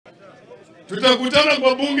Tutakutana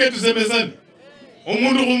kwa bunge tusemezane.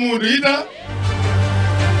 Umundu kumundu ita.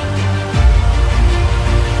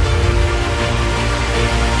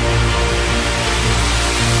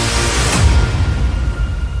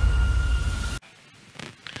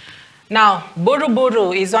 Now,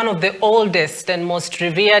 Buruburu is one of the oldest and most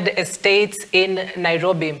revered estates in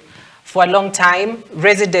Nairobi. For a long time,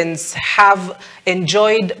 residents have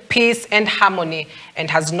enjoyed peace and harmony and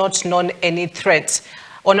has not known any threat.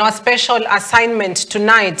 On our special assignment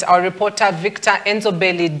tonight, our reporter Victor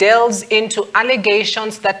Enzobeli delves into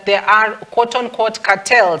allegations that there are quote-unquote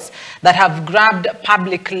cartels that have grabbed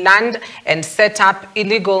public land and set up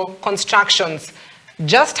illegal constructions.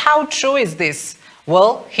 Just how true is this?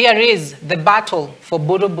 Well, here is the battle for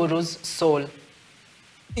Buruburu's soul.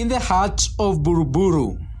 In the heart of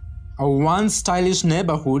Buruburu, a once stylish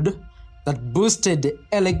neighborhood that boasted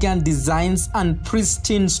elegant designs and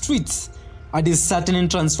pristine streets, a disheartening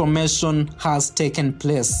transformation has taken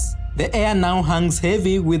place. The air now hangs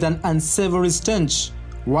heavy with an unsavory stench,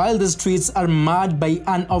 while the streets are marred by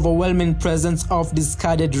an overwhelming presence of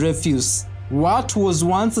discarded refuse. What was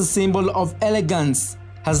once a symbol of elegance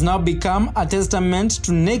has now become a testament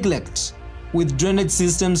to neglect, with drainage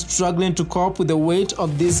systems struggling to cope with the weight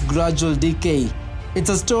of this gradual decay. It's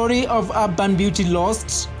a story of urban beauty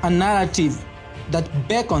lost, a narrative that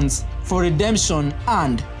beckons for redemption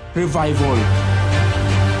and revival.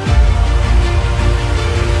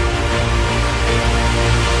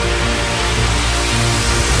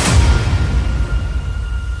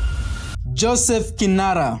 Joseph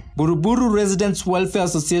Kinara, Buruburu Residents Welfare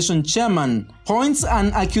Association chairman, points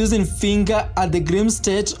an accusing finger at the grim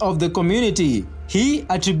state of the community. He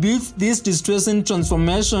attributes this distressing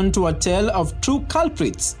transformation to a tale of two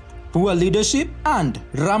culprits: poor leadership and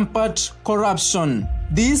rampant corruption.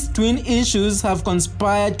 These twin issues have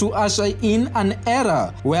conspired to usher in an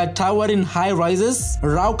era where towering high-rises,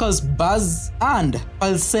 raucous bars, and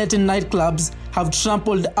pulsating nightclubs have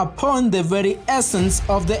trampled upon the very essence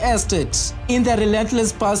of the estate. In their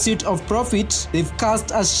relentless pursuit of profit, they've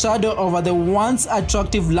cast a shadow over the once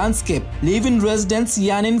attractive landscape, leaving residents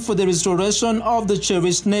yearning for the restoration of the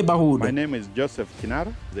cherished neighborhood. My name is Joseph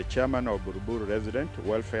Kinara, the chairman of Buruburu Resident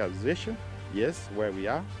Welfare Association. Yes, where we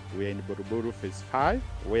are in Buruburu Phase 5,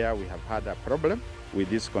 where we have had a problem with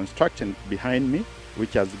this construction behind me,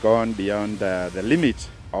 which has gone beyond the limit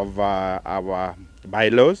of our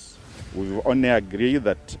bylaws. We've only agreed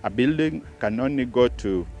that a building can only go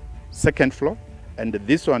to second floor, and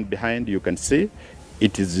this one behind, you can see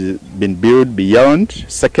it has been built beyond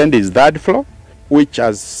second is third floor, which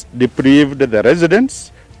has deprived the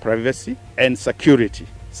residents privacy and security.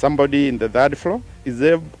 Somebody in the third floor is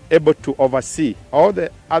able to oversee all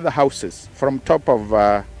the other houses from top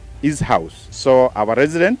of his house. So our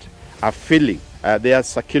residents are feeling their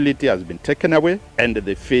security has been taken away, and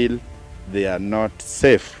they feel they are not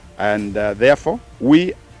safe. And therefore,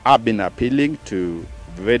 we have been appealing to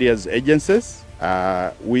various agencies.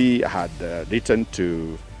 We had written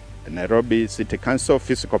to Nairobi City Council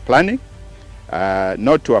Physical Planning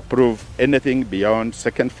not to approve anything beyond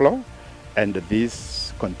second floor, and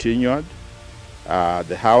this continued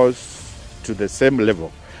the house to the same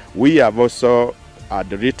level. We have also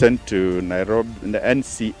written to Nairobi, the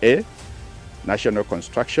NCA, National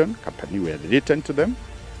Construction Company. We had written to them,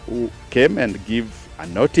 who came and give a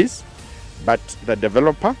notice, but the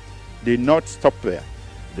developer did not stop there.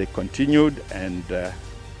 They continued, and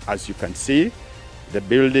as you can see, the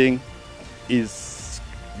building is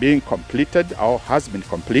being completed or has been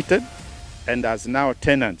completed, and has now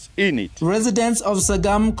tenants in it. Residents of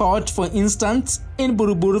Sagam Court, for instance, in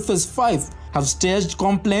Buruburu Phase 5, have staged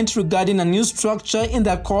complaints regarding a new structure in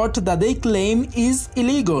their court that they claim is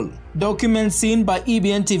illegal. Documents seen by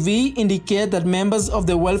EBN TV indicate that members of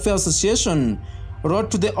the Welfare Association wrote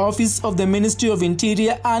to the Office of the Ministry of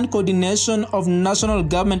Interior and Coordination of National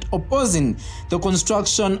Government opposing the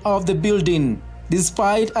construction of the building.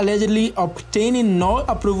 Despite allegedly obtaining no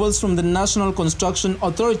approvals from the National Construction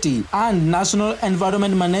Authority and National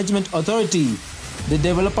Environment Management Authority, the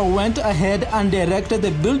developer went ahead and erected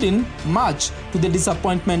the building, much to the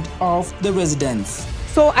disappointment of the residents.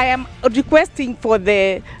 So I am requesting for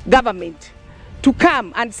the government to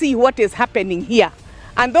come and see what is happening here.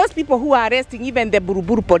 And those people who are arresting even the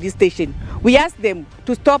Buruburu police station, we ask them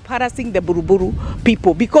to stop harassing the Buruburu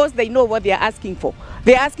people, because they know what they are asking for.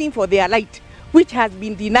 They are asking for their right, which has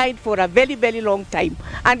been denied for a very, very long time.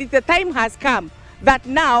 And the time has come that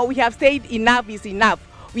now we have said enough is enough.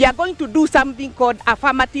 We are going to do something called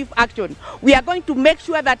affirmative action. We are going to make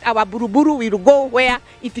sure that our Buruburu will go where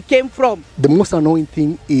it came from. The most annoying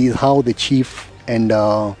thing is how the chief and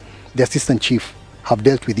the assistant chief have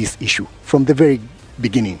dealt with this issue from the very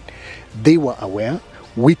beginning. They were aware,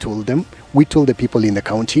 we told them, we told the people in the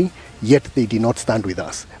county, yet they did not stand with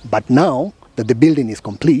us. But now that the building is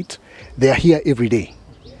complete, they are here every day.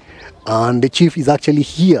 And the chief is actually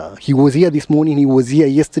here. He was here this morning, he was here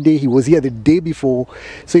yesterday, he was here the day before.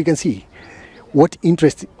 So you can see what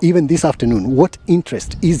interest, even this afternoon, what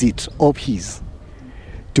interest is it of his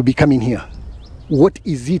to be coming here? What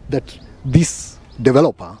is it that this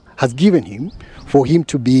developer has given him for him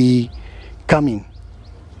to be coming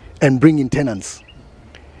and bringing tenants?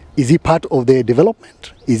 Is he part of the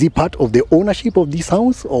development? Is he part of the ownership of this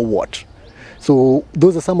house or what? So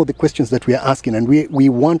those are some of the questions that we are asking, and we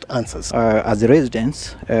want answers. As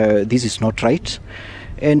residents, this is not right,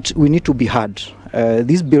 and we need to be heard.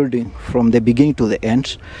 This building, from the beginning to the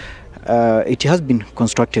end, it has been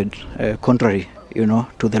constructed contrary,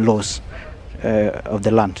 to the laws of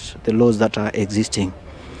the land, the laws that are existing.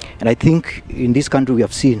 And I think in this country we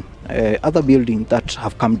have seen other buildings that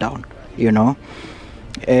have come down,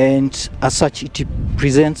 and as such it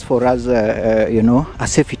presents for us a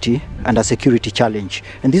safety and a security challenge.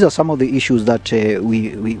 And these are some of the issues that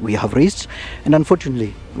we have raised, and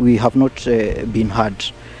unfortunately we have not been heard.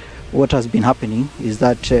 What has been happening is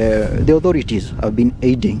that the authorities have been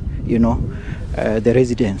aiding the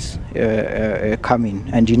residents coming,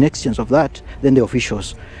 and in exchange of that then the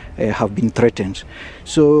officials have been threatened.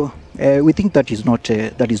 So we think that is not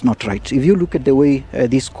right. If you look at the way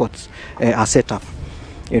these courts are set up,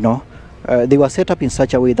 they were set up in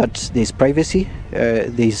such a way that there is privacy,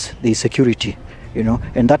 there is security,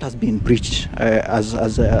 and that has been breached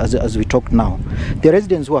as we talk now. The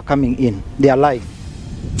residents who are coming in, they are lying.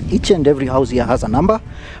 Each and every house here has a number,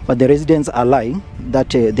 but the residents are lying that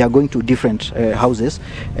they are going to different houses,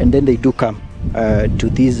 and then they do come to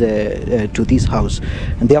this house,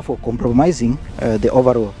 and therefore compromising the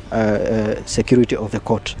overall security of the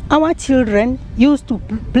court. Our children used to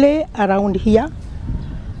play around here.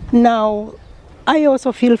 Now, I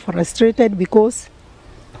also feel frustrated because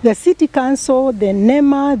the city council, the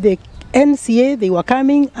NEMA, the NCA, they were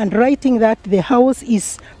coming and writing that the house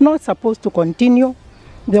is not supposed to continue.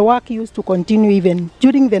 The work used to continue even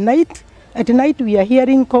during the night. At night we are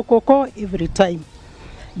hearing ko every time.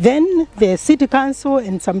 Then the city council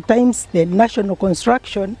and sometimes the national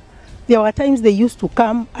construction, there were times they used to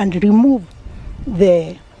come and remove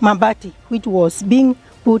the mabati which was being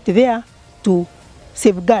put there to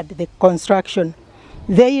safeguard the construction.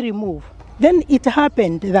 They remove. Then it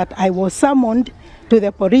happened that I was summoned to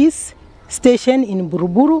the police station in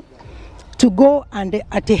Buruburu to go and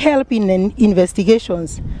help in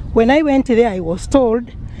investigations. When I went there, I was told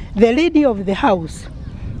the lady of the house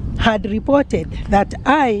had reported that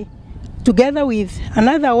I, together with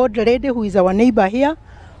another old lady who is our neighbor here,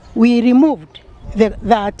 we removed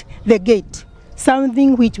the gate,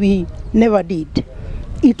 something which we never did.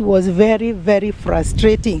 It was very, very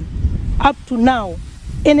frustrating. Up to now,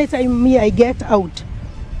 anytime I get out,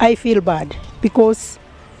 I feel bad because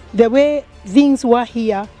the way things were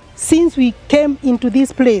here, since we came into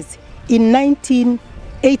this place in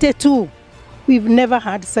 1982, we've never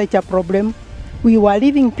had such a problem. We were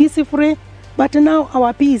living peacefully, but now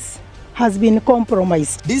our peace has been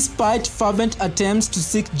compromised. Despite fervent attempts to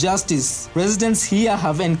seek justice, residents here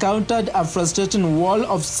have encountered a frustrating wall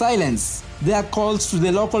of silence. Their calls to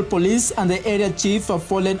the local police and the area chief have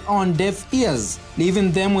fallen on deaf ears,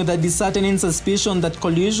 leaving them with a disheartening suspicion that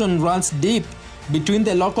collusion runs deep between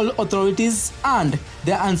the local authorities and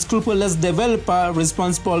the unscrupulous developer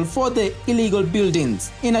responsible for the illegal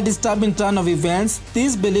buildings. In a disturbing turn of events,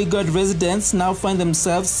 these beleaguered residents now find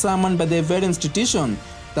themselves summoned by the very institution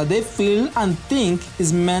that they feel and think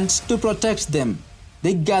is meant to protect them.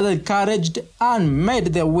 They gathered courage and made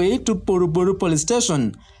their way to Buruburu'S police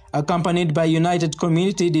station, accompanied by a united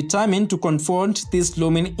community determined to confront this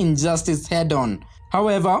looming injustice head-on.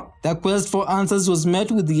 However, their quest for answers was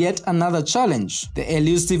met with yet another challenge: the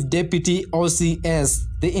elusive deputy OCS.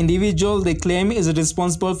 The individual they claim is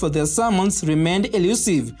responsible for their summons remained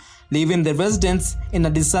elusive, leaving the residents in a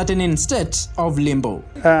disheartening state of limbo.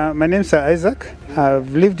 My name is Isaac.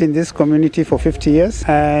 I've lived in this community for 50 years,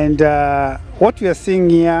 and what we are seeing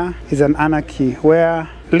here is an anarchy where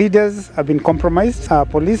leaders have been compromised,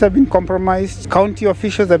 police have been compromised, county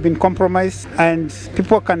officials have been compromised, and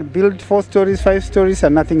people can build 4 stories, 5 stories,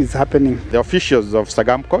 and nothing is happening. The officials of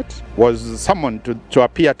Sagam Court was summoned to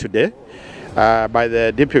appear today by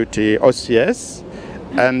the deputy OCS,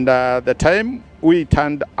 and the time we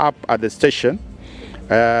turned up at the station,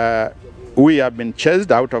 we have been chased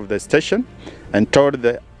out of the station and told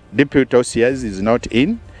the deputy OCS is not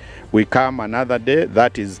in. We come another day,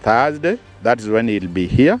 that is Thursday. That is when he'll be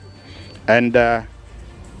here. And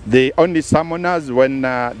They only summon us when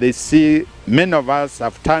they see many of us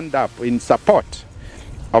have turned up in support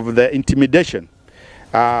of the intimidation.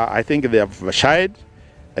 I think they have shied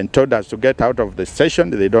and told us to get out of the station.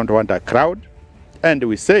 They don't want a crowd. And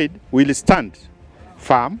we said we'll stand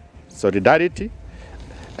firm, solidarity,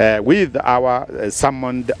 with our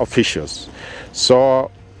summoned officials. So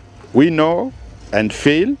we know and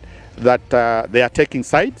feel that they are taking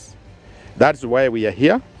sides. That's why we are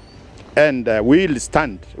here. And we'll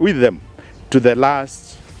stand with them to the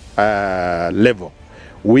last level.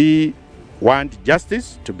 We want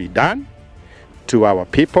justice to be done to our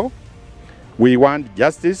people. We want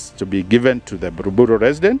justice to be given to the Buruburu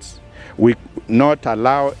residents. We not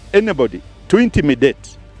allow anybody to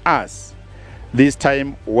intimidate us this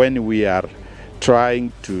time when we are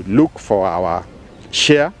trying to look for our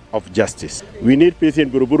share of justice. We need peace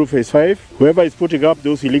in Buruburu Phase 5. Whoever is putting up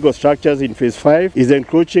those illegal structures in Phase 5 is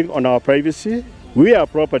encroaching on our privacy. We are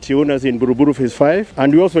property owners in Buruburu Phase 5,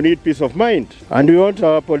 and we also need peace of mind. And we want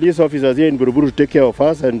our police officers here in Buruburu to take care of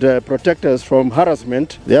us and protect us from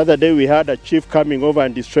harassment. The other day we had a chief coming over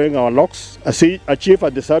and destroying our locks. A chief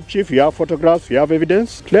and the sub-chief, we have photographs, we have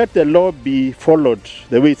evidence. Let the law be followed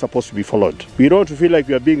the way it's supposed to be followed. We don't feel like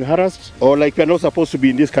we are being harassed or like we are not supposed to be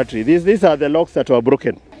in this country. These are the locks that were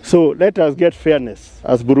broken. So let us get fairness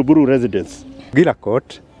as Buruburu residents.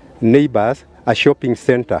 Gilakot neighbors a shopping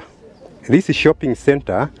center. This shopping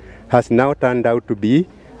center has now turned out to be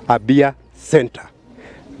a beer center.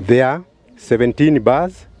 There are 17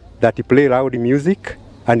 bars that play loud music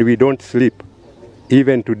and we don't sleep.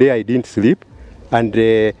 Even today I didn't sleep, and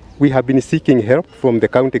we have been seeking help from the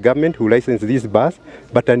county government who licensed these bars,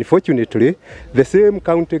 but unfortunately the same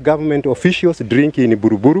county government officials drink in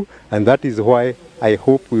Buruburu, and that is why I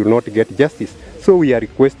hope we will not get justice. So we are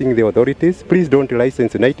requesting the authorities, please don't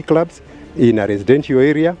license nightclubs in a residential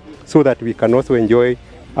area so that we can also enjoy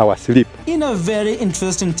our sleep. In a very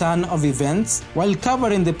interesting turn of events, while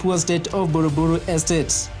covering the poor state of Buruburu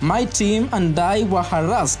Estate, my team and I were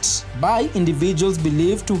harassed by individuals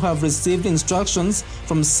believed to have received instructions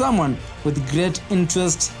from someone with great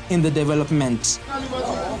interest in the development.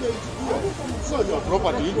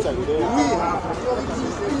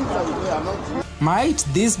 Might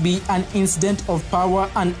this be an incident of power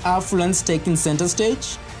and affluence taking center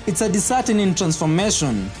stage? It's a disheartening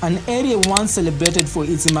transformation. An area once celebrated for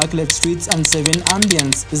its immaculate streets and serene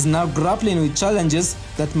ambience is now grappling with challenges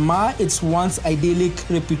that mar its once idyllic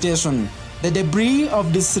reputation. The debris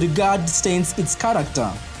of disregard stains its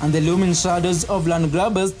character, and the looming shadows of land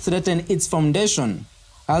grabbers threaten its foundation.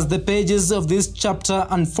 As the pages of this chapter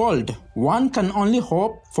unfold, one can only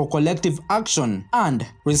hope for collective action and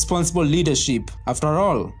responsible leadership. After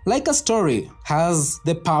all, like a story, has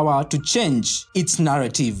the power to change its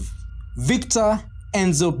narrative. Victor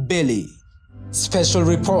Enzo Belli, Special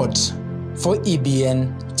Report for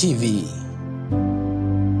EBN TV.